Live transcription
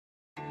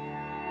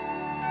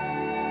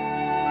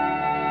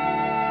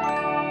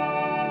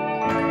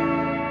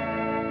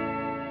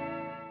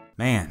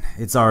Man,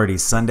 it's already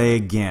Sunday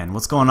again.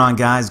 What's going on,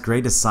 guys?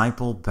 Great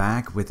Disciple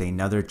back with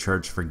another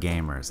church for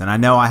gamers. And I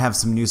know I have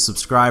some new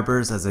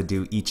subscribers as I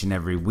do each and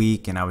every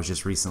week, and I was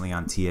just recently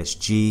on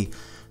TSG.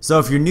 So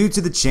if you're new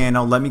to the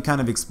channel, let me kind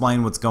of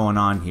explain what's going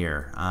on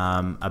here.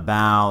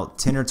 About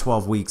 10 or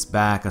 12 weeks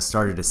back, I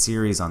started a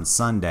series on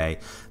Sunday.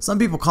 Some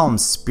people call them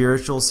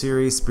spiritual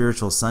series,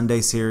 spiritual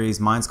Sunday series.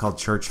 Mine's called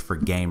Church for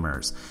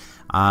Gamers.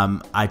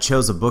 I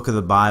chose a book of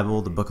the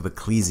Bible, the book of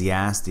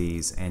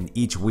Ecclesiastes, and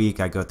each week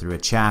I go through a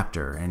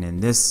chapter. And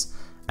in this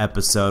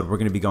episode, we're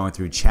going to be going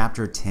through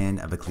chapter 10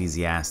 of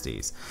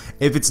Ecclesiastes.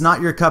 If it's not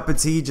your cup of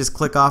tea, just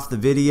click off the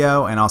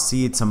video, and I'll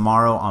see you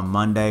tomorrow on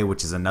Monday,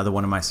 which is another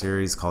one of my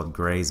series called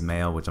Gray's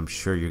Mail, which I'm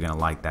sure you're going to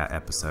like that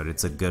episode.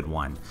 It's a good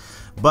one.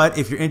 But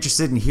if you're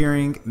interested in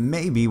hearing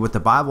maybe what the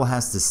Bible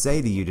has to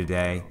say to you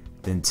today,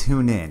 then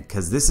tune in,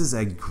 because this is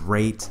a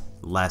great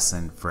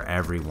lesson for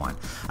everyone.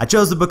 I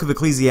chose the book of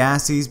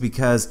Ecclesiastes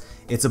because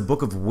it's a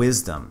book of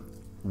wisdom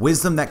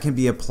that can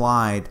be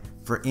applied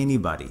for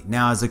anybody.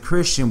 Now, as a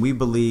Christian, we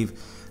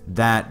believe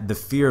that the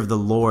fear of the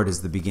Lord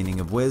is the beginning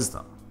of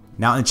wisdom.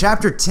 Now, in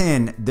chapter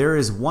 10, there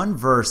is one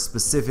verse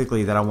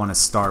specifically that I want to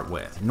start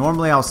with.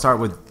 Normally, I'll start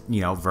with,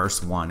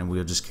 verse 1, and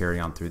we'll just carry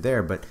on through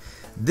there. But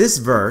this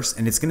verse,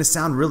 and it's going to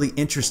sound really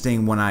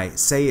interesting when I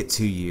say it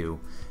to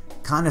you,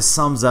 kind of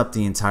sums up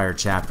the entire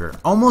chapter.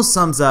 Almost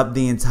sums up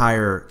the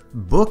entire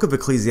book of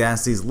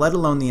Ecclesiastes, let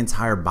alone the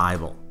entire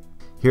Bible.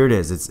 Here it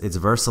is. It's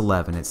verse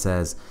 11. It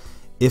says,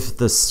 "If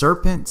the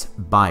serpent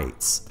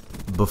bites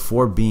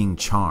before being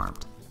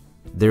charmed,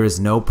 there is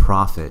no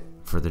profit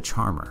for the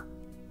charmer."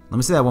 Let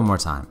me say that one more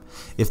time.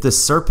 If the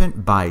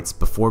serpent bites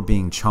before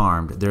being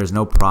charmed, there is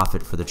no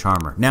profit for the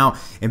charmer. Now,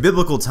 in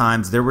biblical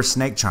times, there were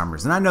snake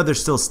charmers, and I know there's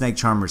still snake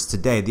charmers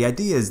today. The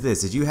idea is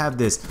this, is you have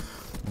this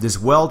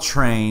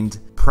well-trained,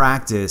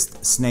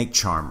 practiced snake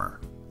charmer,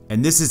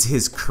 and this is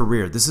his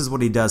career. This is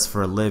what he does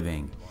for a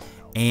living.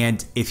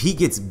 And if he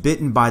gets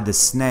bitten by the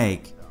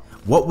snake,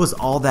 what was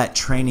all that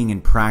training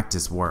and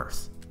practice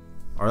worth?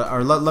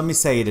 Or let me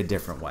say it a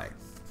different way.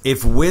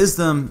 If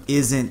wisdom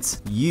isn't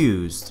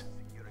used,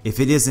 if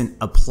it isn't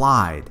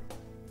applied,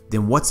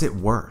 then what's it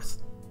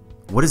worth?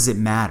 What does it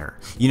matter?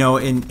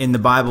 In the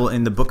Bible,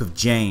 in the book of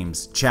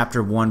James,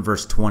 chapter 1,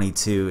 verse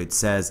 22, it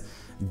says,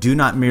 "Do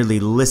not merely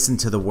listen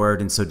to the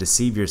word and so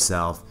deceive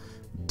yourself.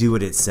 Do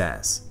what it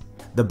says."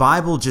 The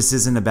Bible just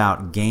isn't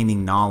about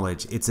gaining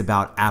knowledge. It's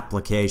about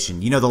application.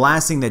 The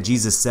last thing that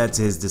Jesus said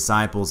to his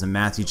disciples in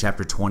Matthew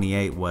chapter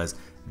 28 was,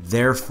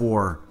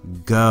 "Therefore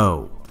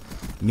go,"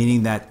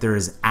 meaning that there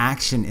is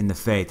action in the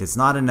faith. It's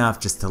not enough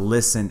just to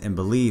listen and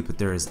believe, but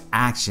there is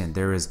action.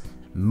 There is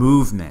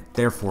movement.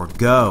 Therefore,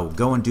 go.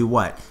 Go and do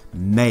what?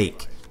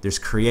 Make. There's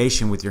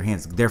creation with your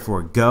hands.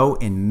 Therefore, go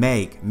and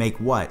make. Make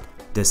what?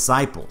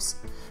 Disciples.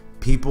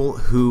 People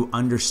who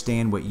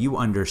understand what you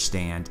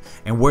understand.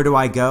 And where do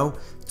I go?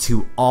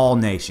 To all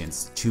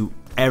nations, to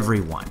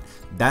everyone.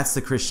 That's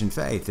the Christian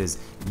faith, is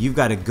you've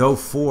got to go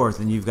forth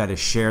and you've got to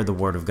share the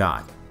word of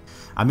God.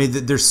 I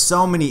mean, there's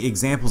so many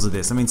examples of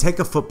this. I mean, take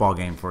a football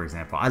game, for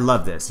example. I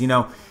love this.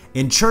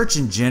 In church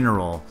in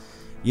general,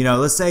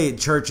 let's say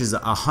church is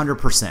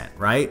 100%,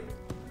 right?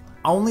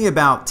 Only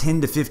about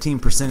 10 to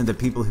 15% of the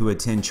people who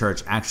attend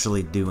church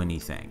actually do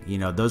anything.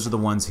 Those are the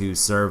ones who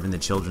serve in the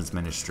children's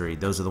ministry.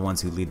 Those are the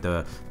ones who lead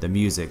the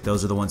music.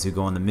 Those are the ones who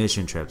go on the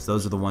mission trips.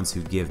 Those are the ones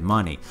who give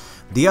money.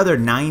 The other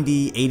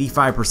 90,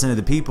 85% of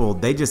the people,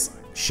 they just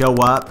show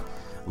up,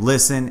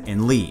 listen,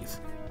 and leave.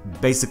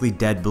 Basically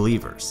dead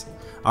believers.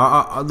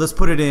 Let's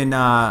put it in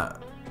a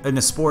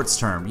sports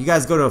term. You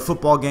guys go to a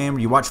football game, or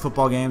you watch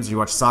football games, or you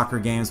watch soccer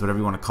games, whatever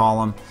you want to call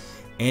them.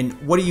 And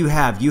what do you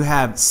have? You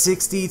have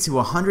 60 to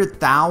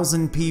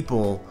 100,000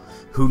 people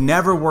who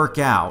never work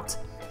out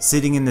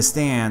sitting in the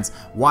stands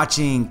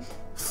watching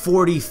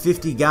 40,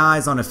 50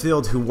 guys on a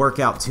field who work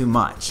out too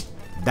much.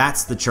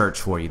 That's the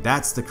church for you.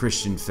 That's the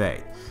Christian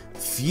faith.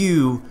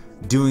 Few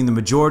doing the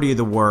majority of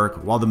the work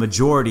while the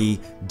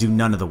majority do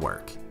none of the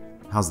work.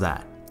 How's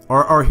that?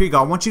 Or here you go.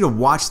 I want you to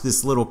watch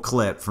this little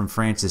clip from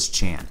Francis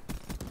Chan.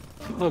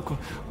 Look,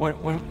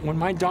 when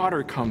my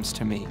daughter comes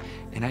to me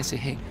and I say,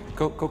 "Hey,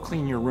 go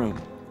clean your room,"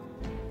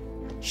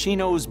 she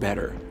knows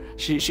better.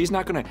 She's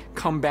not going to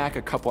come back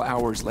a couple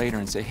hours later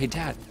and say, "Hey,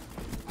 Dad,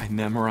 I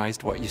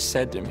memorized what you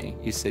said to me.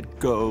 You said,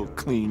 go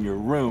clean your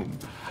room."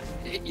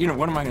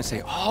 What am I going to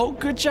say? "Oh,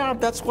 good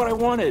job. That's what I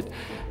wanted."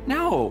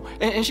 No.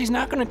 And she's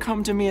not going to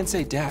come to me and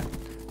say, "Dad,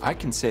 I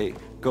can say,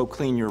 go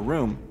clean your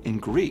room in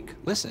Greek."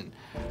 Listen,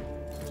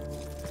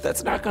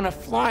 that's not going to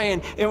fly.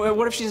 And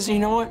what if she says, "You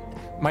know what?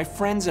 My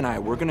friends and I,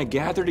 we're going to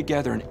gather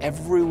together, and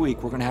every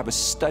week we're going to have a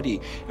study,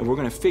 and we're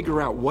going to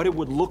figure out what it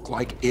would look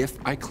like if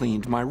I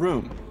cleaned my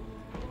room."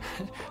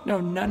 No,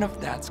 none of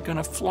that's going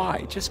to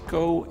fly. Just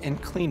go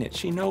and clean it.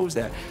 She knows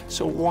that.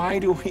 So why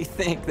do we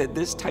think that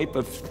this type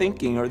of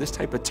thinking or this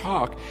type of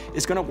talk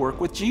is going to work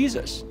with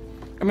Jesus?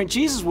 I mean,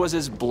 Jesus was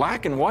as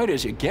black and white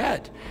as you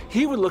get.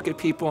 He would look at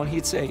people and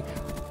he'd say,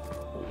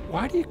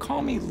 "Why do you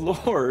call me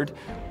Lord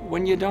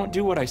when you don't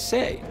do what I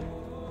say?"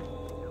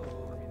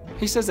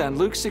 He says that in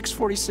Luke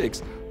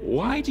 6:46.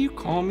 "Why do you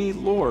call me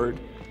Lord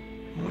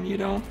when you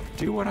don't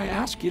do what I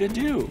ask you to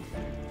do?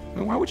 I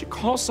mean, why would you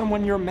call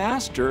someone your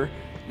master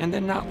and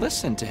then not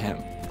listen to him?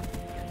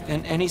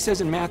 And he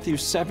says in Matthew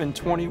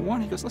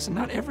 7:21, he goes, listen,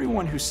 not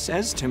everyone who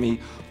says to me,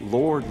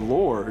 Lord,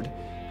 Lord,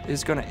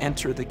 is going to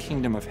enter the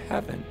kingdom of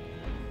heaven.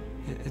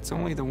 It's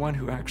only the one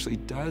who actually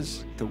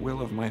does the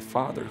will of my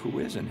Father who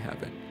is in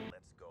heaven.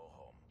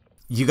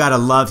 You got to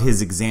love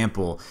his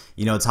example,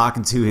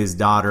 talking to his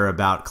daughter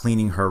about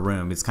cleaning her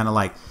room. It's kind of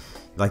like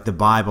the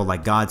Bible,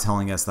 like God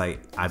telling us, like,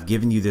 I've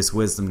given you this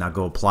wisdom, now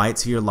go apply it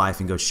to your life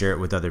and go share it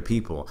with other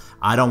people.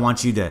 I don't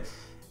want you to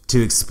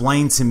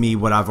explain to me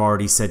what I've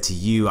already said to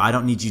you. I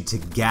don't need you to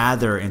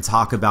gather and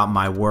talk about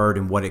my word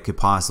and what it could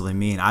possibly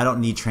mean. I don't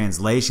need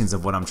translations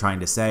of what I'm trying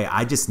to say.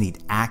 I just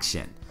need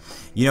action.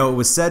 It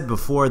was said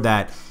before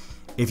that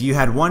if you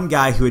had one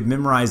guy who had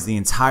memorized the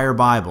entire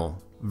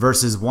Bible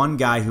versus one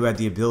guy who had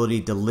the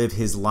ability to live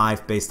his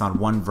life based on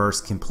one verse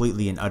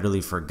completely and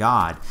utterly for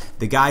God,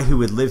 the guy who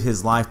would live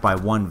his life by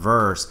one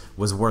verse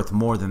was worth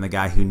more than the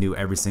guy who knew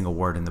every single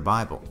word in the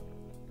Bible.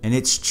 And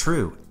it's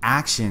true.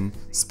 Action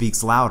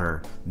speaks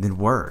louder than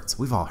words.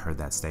 We've all heard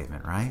that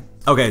statement, right?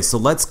 Okay, so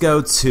let's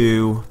go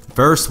to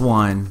verse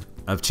 1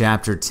 of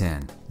chapter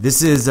 10.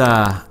 This is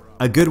a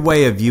good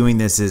way of viewing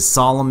this is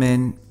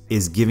Solomon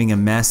is giving a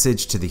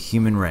message to the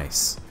human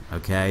race.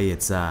 Okay,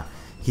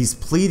 he's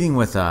pleading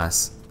with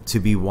us to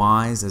be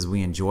wise as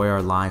we enjoy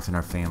our life and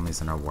our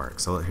families and our work.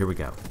 So here we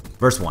go.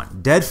 Verse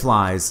 1. Dead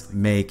flies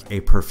make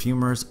a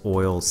perfumer's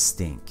oil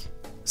stink.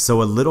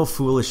 So a little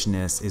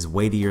foolishness is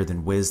weightier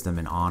than wisdom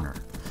and honor.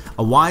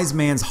 A wise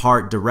man's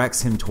heart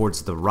directs him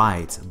towards the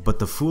right, but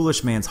the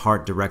foolish man's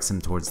heart directs him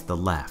towards the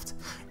left.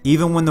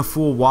 Even when the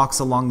fool walks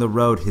along the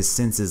road, his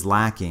sense is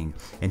lacking,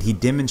 and he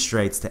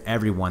demonstrates to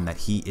everyone that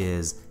he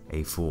is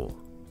a fool.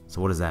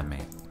 So what does that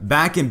mean?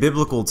 Back in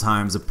biblical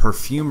times, a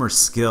perfumer's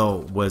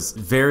skill was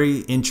very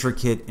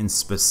intricate and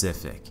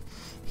specific.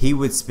 He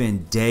would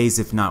spend days,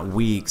 if not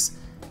weeks,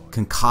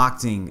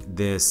 concocting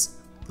this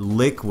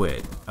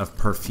liquid of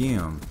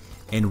perfume,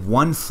 and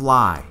one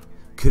fly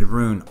could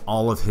ruin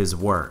all of his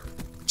work.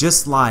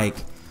 Just like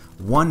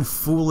one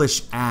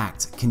foolish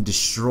act can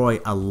destroy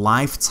a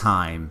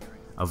lifetime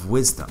of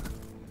wisdom.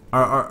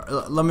 Or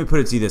let me put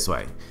it to you this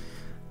way.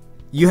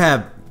 You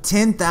have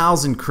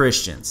 10,000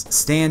 Christians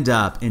stand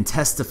up and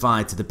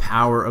testify to the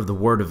power of the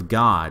Word of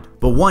God,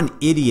 but one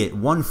idiot,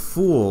 one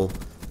fool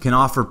can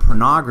offer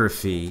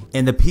pornography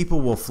and the people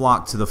will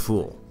flock to the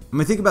fool. I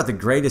mean, think about the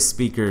greatest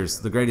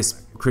speakers, the greatest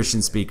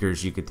Christian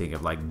speakers you could think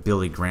of, like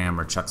Billy Graham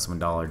or Chuck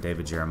Swindoll or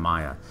David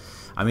Jeremiah.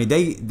 I mean,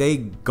 they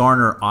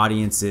garner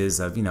audiences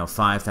of,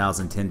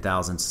 5,000,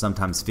 10,000,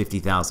 sometimes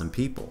 50,000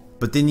 people.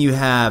 But then you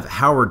have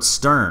Howard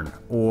Stern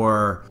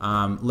or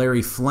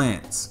Larry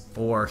Flint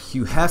or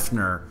Hugh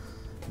Hefner.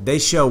 They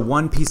show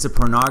one piece of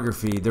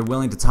pornography. They're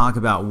willing to talk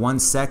about one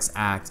sex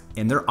act,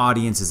 and their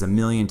audience is 1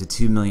 million to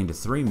 2 million to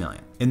 3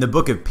 million. In the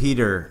book of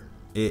Peter,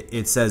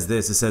 it says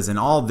this. It says, in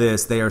all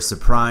this, they are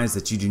surprised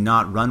that you do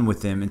not run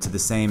with them into the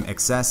same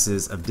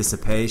excesses of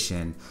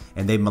dissipation,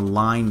 and they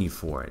malign you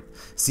for it.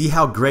 See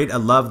how great a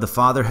love the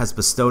Father has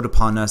bestowed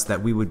upon us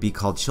that we would be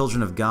called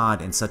children of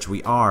God, and such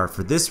we are.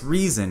 For this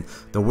reason,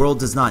 the world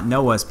does not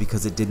know us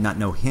because it did not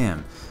know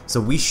Him.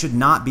 So we should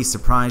not be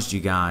surprised, you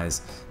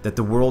guys, that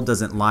the world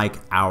doesn't like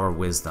our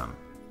wisdom.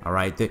 All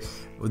right?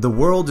 The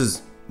world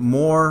is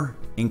more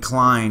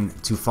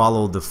inclined to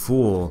follow the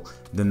fool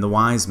than the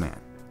wise man.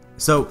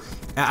 So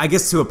I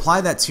guess to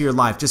apply that to your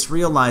life, just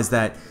realize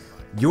that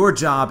your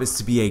job is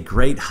to be a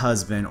great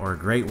husband or a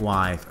great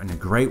wife and a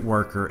great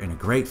worker and a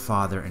great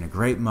father and a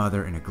great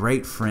mother and a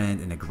great friend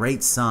and a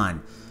great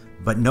son,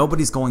 but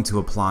nobody's going to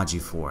applaud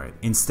you for it.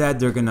 Instead,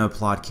 they're going to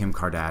applaud Kim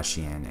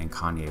Kardashian and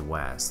Kanye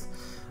West.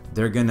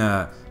 They're going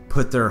to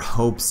put their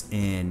hopes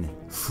in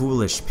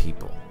foolish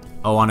people.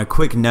 Oh, on a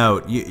quick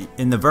note,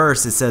 in the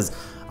verse it says,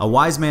 a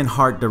wise man's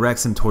heart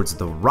directs him towards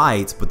the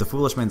right, but the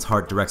foolish man's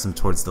heart directs him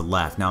towards the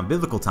left. Now, in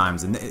biblical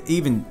times, and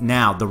even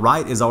now, the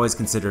right is always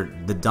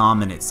considered the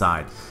dominant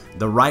side.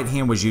 The right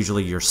hand was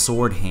usually your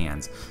sword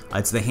hand.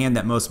 It's the hand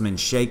that most men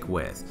shake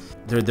with.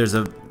 There's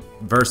a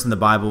verse in the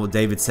Bible,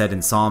 David said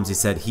in Psalms, he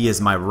said, He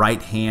is my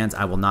right hand,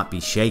 I will not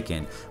be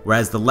shaken.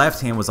 Whereas the left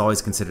hand was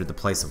always considered the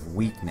place of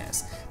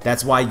weakness.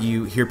 That's why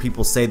you hear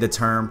people say the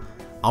term,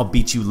 I'll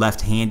beat you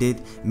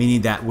left-handed,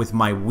 meaning that with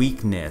my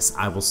weakness,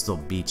 I will still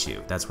beat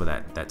you. That's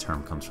where that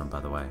term comes from, by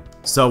the way.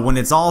 So when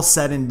it's all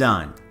said and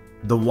done,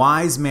 the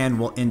wise man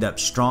will end up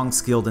strong,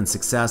 skilled, and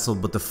successful,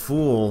 but the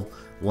fool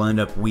will end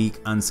up weak,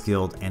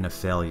 unskilled, and a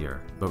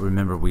failure. But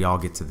remember, we all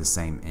get to the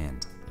same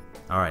end.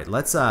 All right,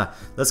 let's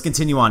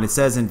continue on. It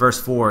says in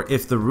verse 4,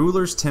 if the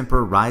ruler's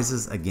temper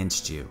rises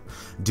against you,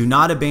 do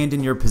not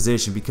abandon your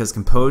position, because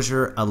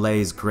composure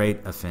allays great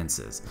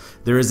offenses.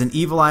 There is an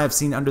evil I have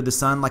seen under the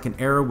sun, like an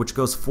arrow which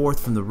goes forth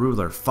from the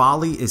ruler.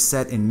 Folly is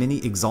set in many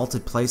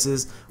exalted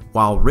places,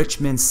 while rich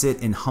men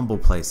sit in humble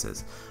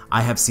places. I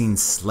have seen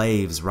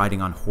slaves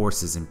riding on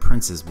horses and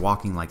princes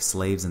walking like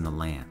slaves in the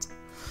land.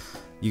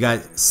 You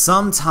guys,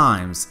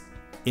 sometimes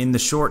in the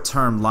short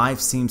term, life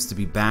seems to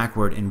be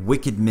backward and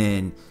wicked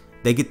men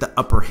They get the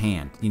upper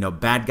hand. You know,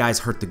 bad guys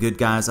hurt the good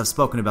guys. I've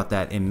spoken about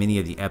that in many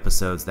of the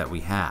episodes that we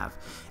have.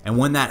 And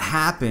when that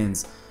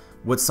happens,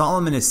 what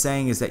Solomon is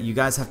saying is that you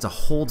guys have to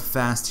hold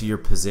fast to your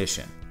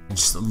position.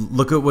 Just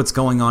look at what's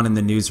going on in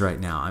the news right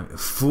now.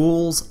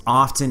 Fools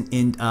often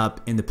end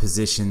up in the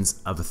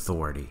positions of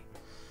authority.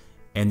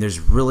 And there's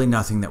really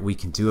nothing that we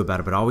can do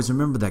about it. But always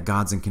remember that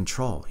God's in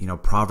control. You know,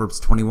 Proverbs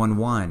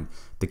 21:1,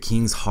 the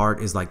king's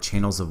heart is like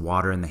channels of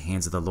water in the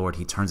hands of the Lord.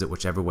 He turns it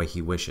whichever way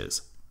he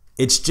wishes.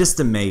 It's just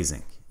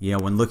amazing, you know,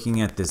 when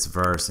looking at this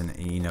verse and,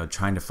 you know,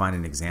 trying to find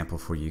an example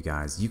for you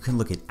guys. You can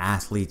look at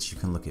athletes, you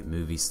can look at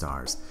movie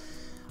stars.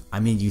 I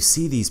mean, you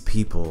see these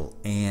people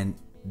and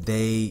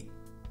they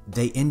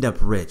end up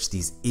rich,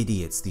 these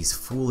idiots, these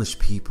foolish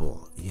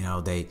people. You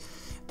know,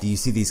 you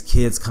see these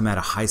kids come out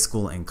of high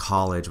school and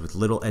college with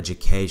little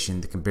education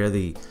that can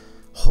barely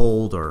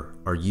hold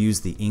or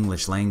use the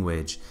English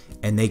language,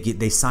 and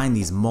they sign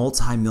these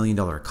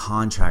multi-million-dollar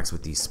contracts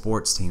with these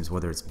sports teams,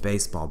 whether it's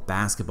baseball,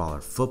 basketball,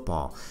 or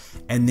football,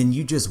 and then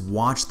you just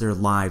watch their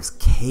lives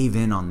cave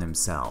in on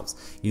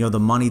themselves. You know, the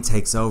money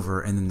takes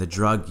over, and then the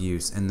drug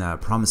use and the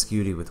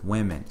promiscuity with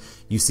women.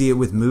 You see it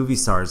with movie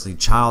stars, the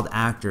child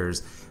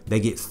actors. They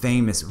get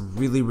famous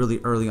really,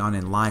 really early on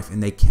in life,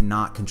 and they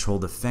cannot control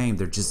the fame.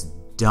 They're just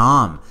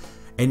dumb.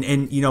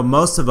 And you know,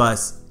 most of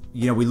us,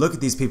 you know, we look at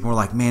these people and we're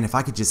like, man, if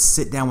I could just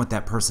sit down with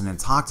that person and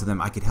talk to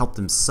them, I could help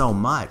them so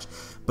much.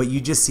 But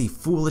you just see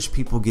foolish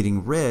people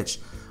getting rich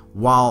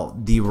while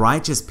the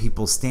righteous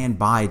people stand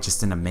by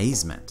just in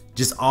amazement.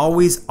 Just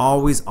always,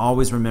 always,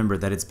 always remember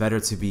that it's better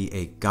to be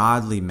a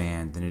godly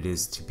man than it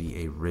is to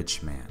be a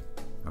rich man.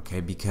 Okay?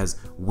 Because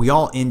we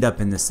all end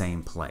up in the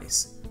same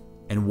place.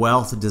 And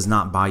wealth does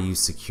not buy you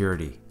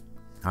security.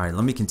 All right,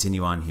 let me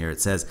continue on here.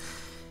 It says,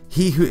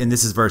 and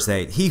this is verse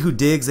 8, he who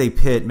digs a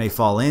pit may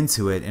fall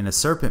into it, and a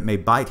serpent may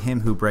bite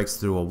him who breaks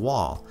through a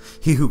wall.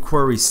 He who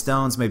quarries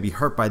stones may be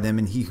hurt by them,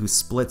 and he who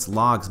splits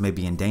logs may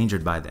be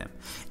endangered by them.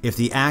 If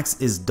the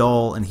axe is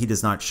dull and he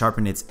does not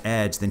sharpen its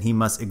edge, then he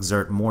must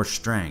exert more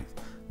strength.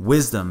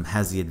 Wisdom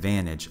has the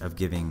advantage of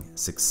giving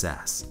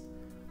success.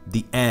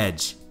 The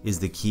edge is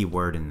the key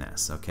word in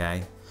this,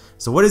 okay?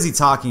 So what is he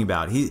talking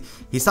about?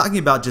 He's talking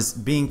about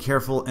just being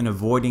careful and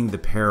avoiding the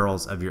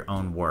perils of your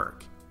own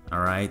work. All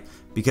right,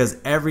 because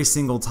every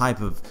single type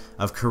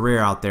of career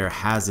out there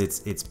has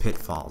its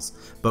pitfalls,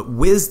 but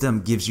wisdom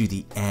gives you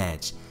the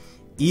edge.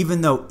 Even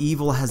though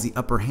evil has the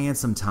upper hand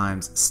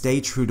sometimes, stay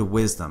true to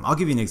wisdom. I'll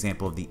give you an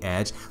example of the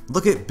edge.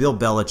 Look at Bill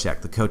Belichick,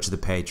 the coach of the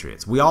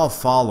Patriots. We all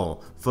follow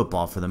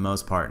football for the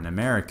most part in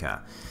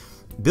America.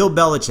 Bill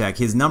Belichick,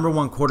 his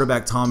 #1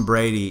 quarterback Tom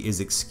Brady, is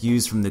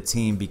excused from the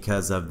team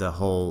because of the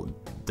whole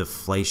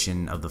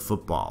deflation of the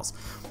footballs.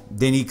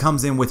 Then he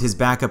comes in with his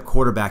backup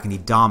quarterback and he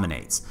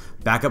dominates.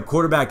 Backup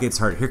quarterback gets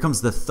hurt. Here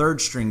comes the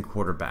third string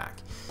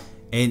quarterback.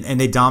 And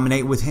they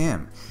dominate with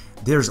him.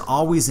 There's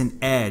always an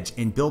edge,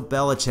 and Bill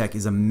Belichick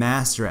is a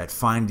master at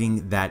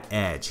finding that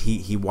edge.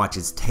 He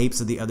watches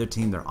tapes of the other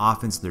team, their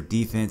offense, their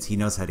defense. He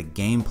knows how to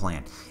game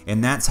plan.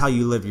 And that's how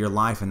you live your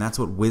life, and that's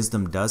what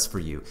wisdom does for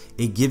you.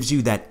 It gives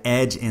you that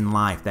edge in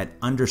life, that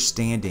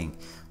understanding,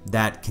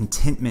 that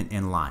contentment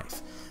in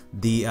life.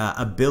 The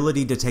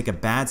ability to take a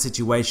bad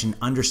situation,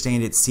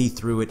 understand it, see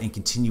through it, and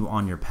continue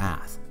on your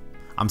path.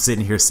 I'm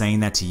sitting here saying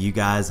that to you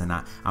guys, and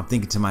I'm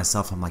thinking to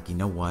myself, I'm like, you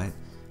know what?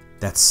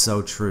 That's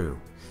so true.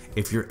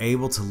 If you're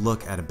able to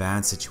look at a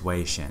bad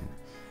situation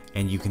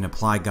and you can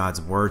apply God's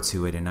word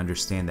to it and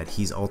understand that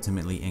He's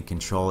ultimately in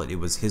control, it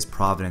was His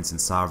providence and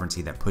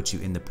sovereignty that put you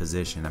in the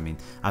position. I mean,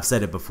 I've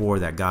said it before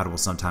that God will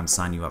sometimes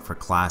sign you up for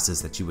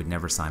classes that you would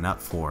never sign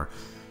up for.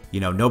 You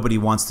know, nobody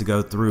wants to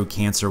go through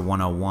Cancer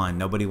 101.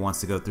 Nobody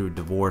wants to go through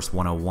Divorce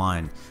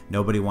 101.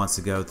 Nobody wants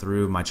to go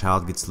through My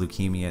child gets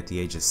leukemia at the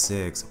age of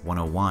 6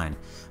 101.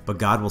 But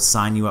God will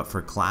sign you up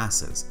for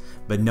classes.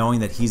 But knowing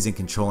that He's in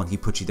control and He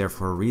put you there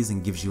for a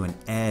reason gives you an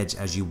edge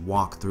as you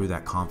walk through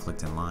that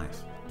conflict in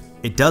life.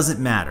 It doesn't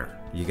matter,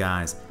 you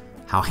guys,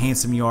 how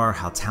handsome you are,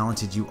 how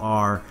talented you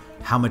are,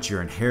 how much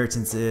your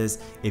inheritance is.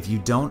 If you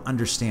don't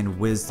understand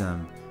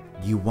wisdom,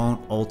 you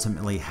won't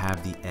ultimately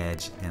have the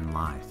edge in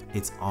life.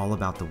 It's all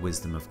about the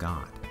wisdom of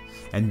God.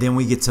 And then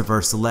we get to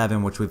verse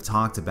 11, which we've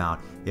talked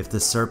about. If the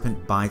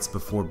serpent bites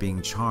before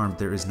being charmed,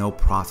 there is no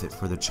profit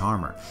for the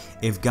charmer.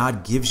 If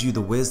God gives you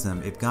the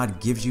wisdom, if God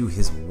gives you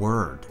His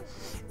word,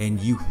 and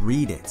you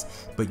read it,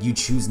 but you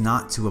choose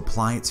not to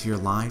apply it to your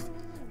life,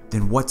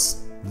 then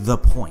what's the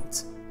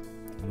point?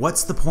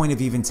 What's the point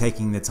of even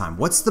taking the time?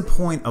 What's the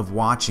point of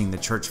watching the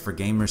Church for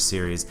Gamers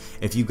series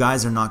if you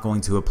guys are not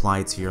going to apply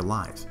it to your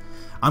life?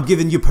 I'm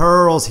giving you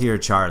pearls here,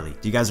 Charlie.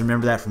 Do you guys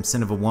remember that from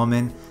Sin of a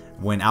Woman?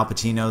 When Al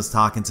Pacino's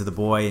talking to the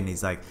boy and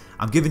he's like,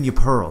 I'm giving you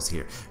pearls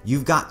here.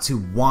 You've got to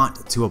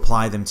want to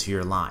apply them to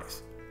your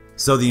life.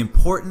 So the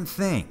important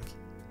thing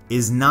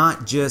is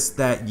not just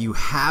that you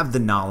have the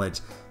knowledge,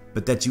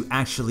 but that you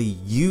actually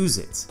use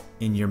it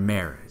in your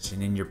marriage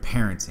and in your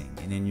parenting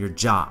and in your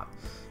job.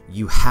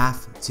 You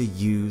have to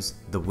use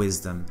the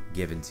wisdom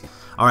given to you.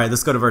 All right,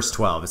 let's go to verse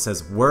 12. It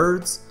says,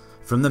 words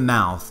from the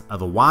mouth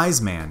of a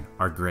wise man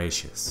are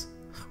gracious,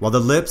 While the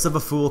lips of a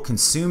fool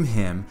consume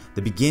him,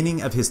 the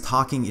beginning of his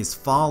talking is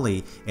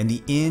folly, and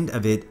the end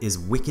of it is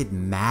wicked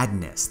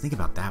madness. Think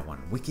about that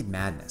one, wicked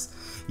madness.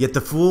 Yet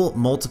the fool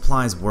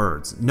multiplies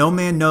words. No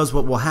man knows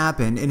what will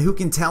happen, and who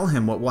can tell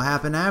him what will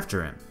happen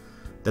after him?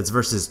 That's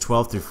verses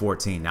 12 through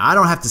 14. Now, I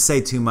don't have to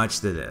say too much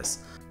to this.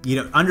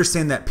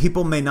 Understand that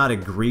people may not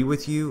agree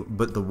with you,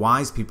 but the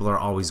wise people are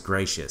always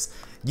gracious.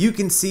 You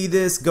can see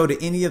this, go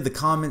to any of the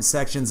comment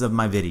sections of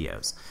my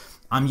videos.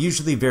 I'm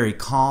usually very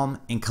calm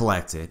and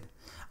collected.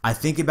 I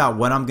think about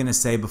what I'm going to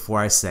say before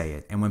I say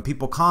it. And when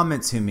people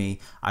comment to me,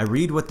 I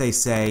read what they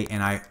say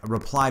and I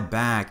reply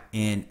back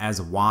in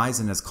as wise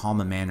and as calm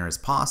a manner as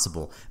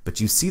possible. But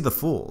you see the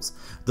fools.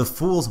 The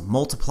fools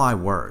multiply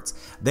words.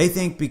 They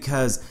think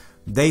because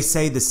they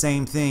say the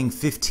same thing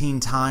 15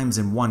 times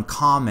in one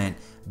comment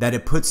that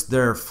it puts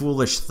their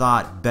foolish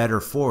thought better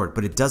forward.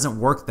 But it doesn't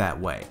work that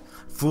way.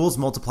 Fools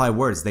multiply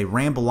words. They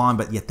ramble on,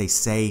 but yet they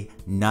say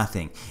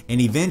nothing. And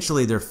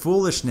eventually their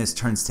foolishness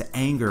turns to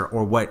anger,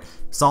 or what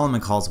Solomon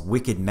calls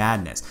wicked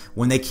madness.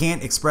 When they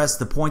can't express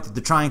the point that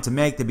they're trying to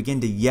make, they begin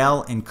to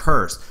yell and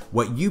curse.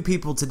 What you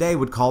people today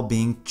would call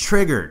being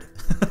triggered.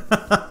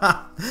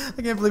 I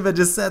can't believe I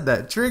just said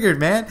that. Triggered,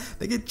 man.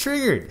 They get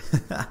triggered.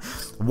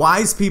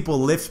 Wise people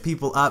lift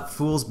people up.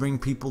 Fools bring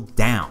people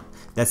down.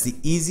 That's the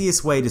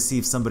easiest way to see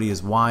if somebody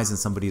is wise and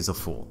somebody is a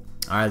fool.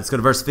 All right, let's go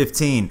to verse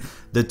 15.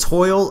 The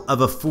toil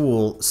of a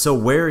fool so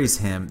wearies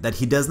him that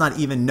he does not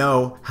even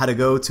know how to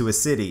go to a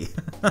city.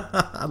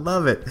 I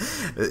love it.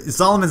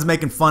 Solomon's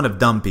making fun of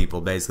dumb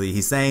people, basically.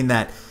 He's saying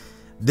that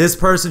this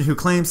person who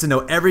claims to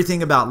know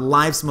everything about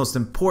life's most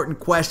important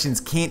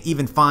questions can't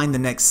even find the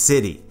next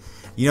city.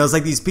 It's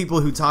like these people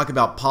who talk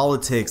about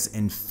politics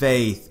and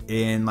faith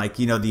and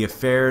the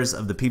affairs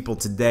of the people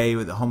today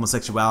with the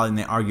homosexuality, and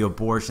they argue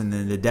abortion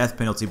and the death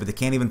penalty, but they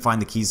can't even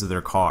find the keys to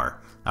their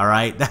car. All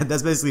right,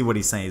 that's basically what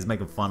he's saying. He's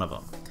making fun of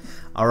them.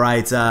 All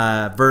right,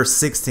 verse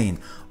 16.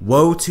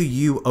 Woe to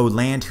you, O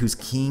land whose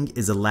king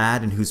is a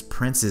lad and whose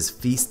princes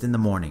feast in the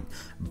morning.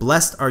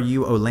 Blessed are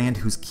you, O land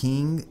whose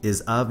king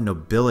is of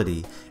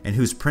nobility and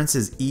whose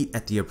princes eat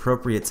at the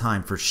appropriate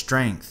time for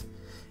strength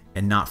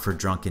and not for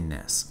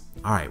drunkenness.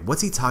 All right,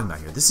 what's he talking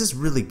about here? This is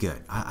really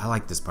good. I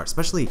like this part,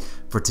 especially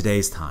for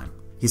today's time.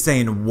 He's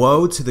saying,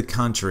 woe to the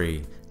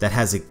country that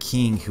has a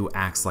king who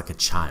acts like a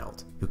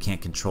child, who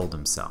can't control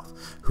himself,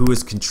 who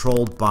is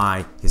controlled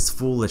by his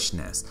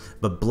foolishness.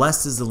 But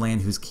blessed is the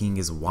land whose king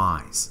is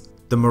wise.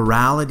 The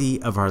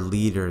morality of our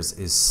leaders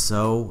is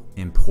so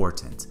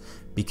important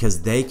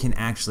because they can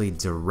actually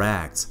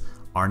direct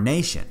our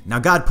nation. Now,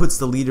 God puts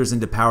the leaders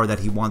into power that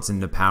he wants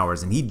into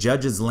powers, and he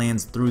judges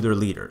lands through their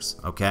leaders,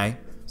 okay?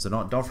 So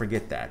don't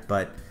forget that.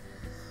 But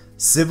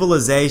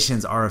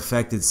civilizations are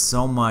affected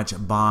so much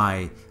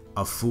by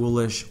a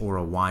foolish or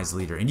a wise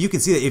leader. And you can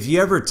see that if you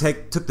ever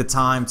took the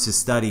time to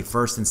study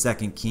 1st and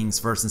 2nd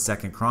Kings, 1st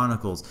and 2nd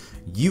Chronicles,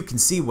 you can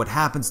see what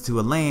happens to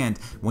a land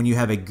when you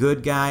have a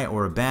good guy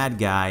or a bad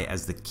guy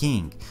as the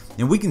king.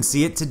 And we can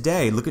see it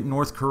today. Look at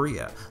North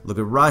Korea. Look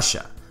at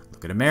Russia.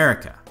 Look at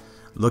America.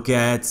 Look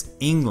at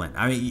England.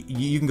 I mean,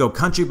 you can go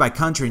country by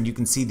country and you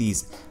can see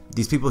these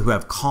people who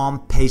have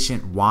calm,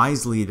 patient,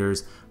 wise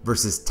leaders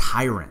versus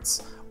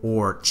tyrants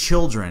or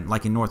children,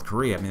 like in North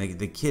Korea. I mean,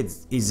 the kid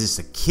is just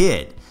a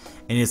kid,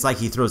 and it's like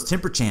he throws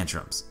temper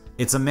tantrums.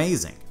 It's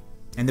amazing.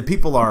 And the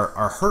people are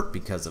hurt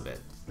because of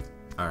it.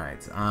 All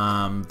right,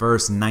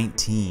 verse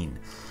 19.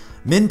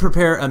 Men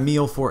prepare a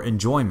meal for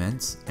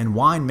enjoyment, and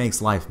wine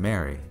makes life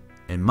merry,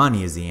 and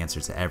money is the answer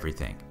to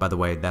everything. By the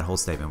way, that whole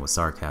statement was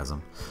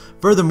sarcasm.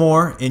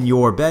 Furthermore, in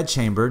your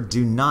bedchamber,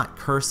 do not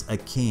curse a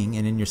king,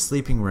 and in your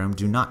sleeping room,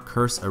 do not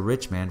curse a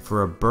rich man,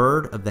 for a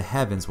bird of the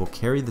heavens will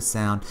carry the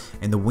sound,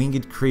 and the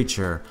winged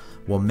creature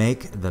will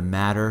make the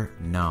matter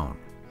known.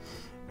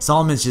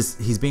 Solomon's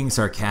he's being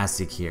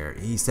sarcastic here.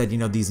 He said,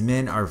 these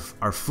men are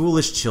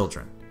foolish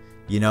children,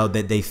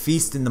 that they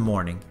feast in the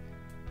morning,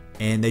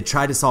 and they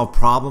try to solve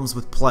problems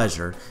with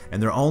pleasure, and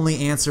their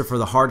only answer for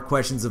the hard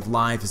questions of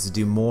life is to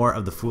do more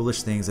of the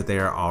foolish things that they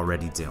are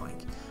already doing.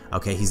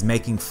 Okay, he's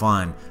making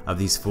fun of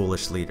these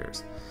foolish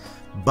leaders.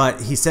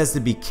 But he says to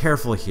be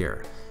careful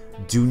here.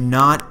 Do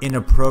not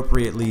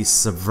inappropriately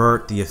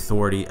subvert the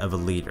authority of a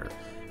leader.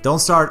 Don't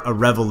start a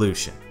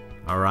revolution,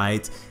 all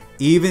right?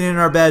 Even in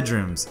our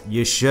bedrooms,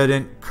 you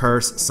shouldn't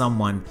curse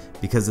someone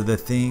because of the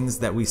things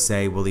that we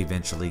say will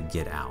eventually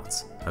get out.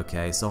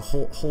 Okay, so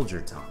hold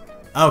your tongue.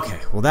 Okay,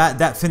 well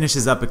that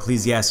finishes up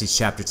Ecclesiastes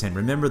chapter 10.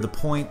 Remember, the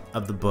point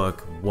of the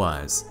book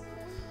was,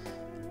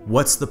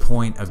 what's the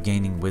point of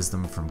gaining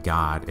wisdom from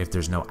God if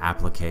there's no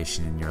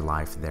application in your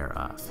life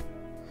thereof?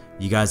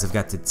 You guys have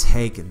got to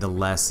take the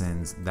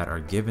lessons that are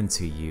given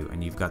to you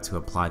and you've got to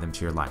apply them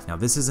to your life. Now,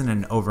 this isn't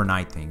an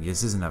overnight thing.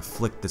 This isn't a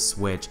flick the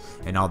switch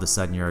and all of a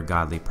sudden you're a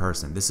godly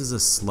person. This is a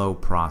slow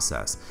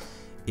process.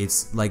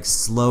 It's like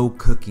slow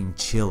cooking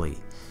chili.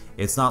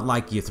 It's not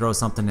like you throw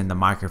something in the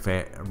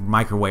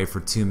microwave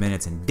for 2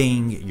 minutes and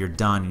ding, you're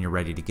done and you're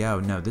ready to go.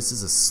 No, this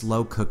is a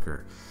slow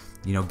cooker.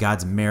 You know,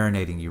 God's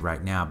marinating you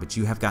right now, but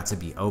you have got to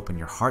be open.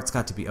 Your heart's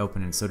got to be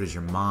open, and so does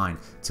your mind,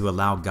 to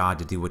allow God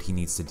to do what he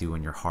needs to do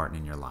in your heart and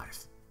in your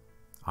life.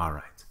 All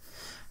right.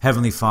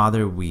 Heavenly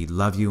Father, we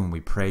love you and we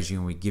praise you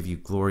and we give you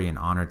glory and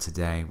honor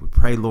today. We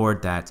pray,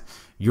 Lord, that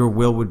your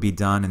will would be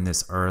done in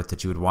this earth,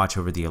 that you would watch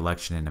over the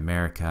election in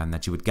America, and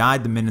that you would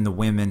guide the men and the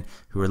women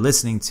who are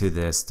listening to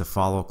this to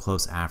follow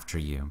close after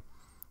you.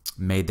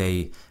 May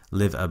they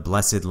live a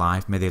blessed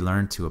life. May they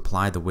learn to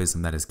apply the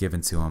wisdom that is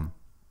given to them.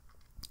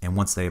 And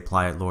once they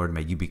apply it, Lord,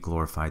 may you be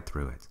glorified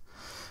through it.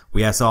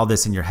 We ask all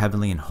this in your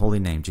heavenly and holy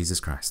name,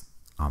 Jesus Christ.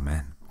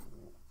 Amen.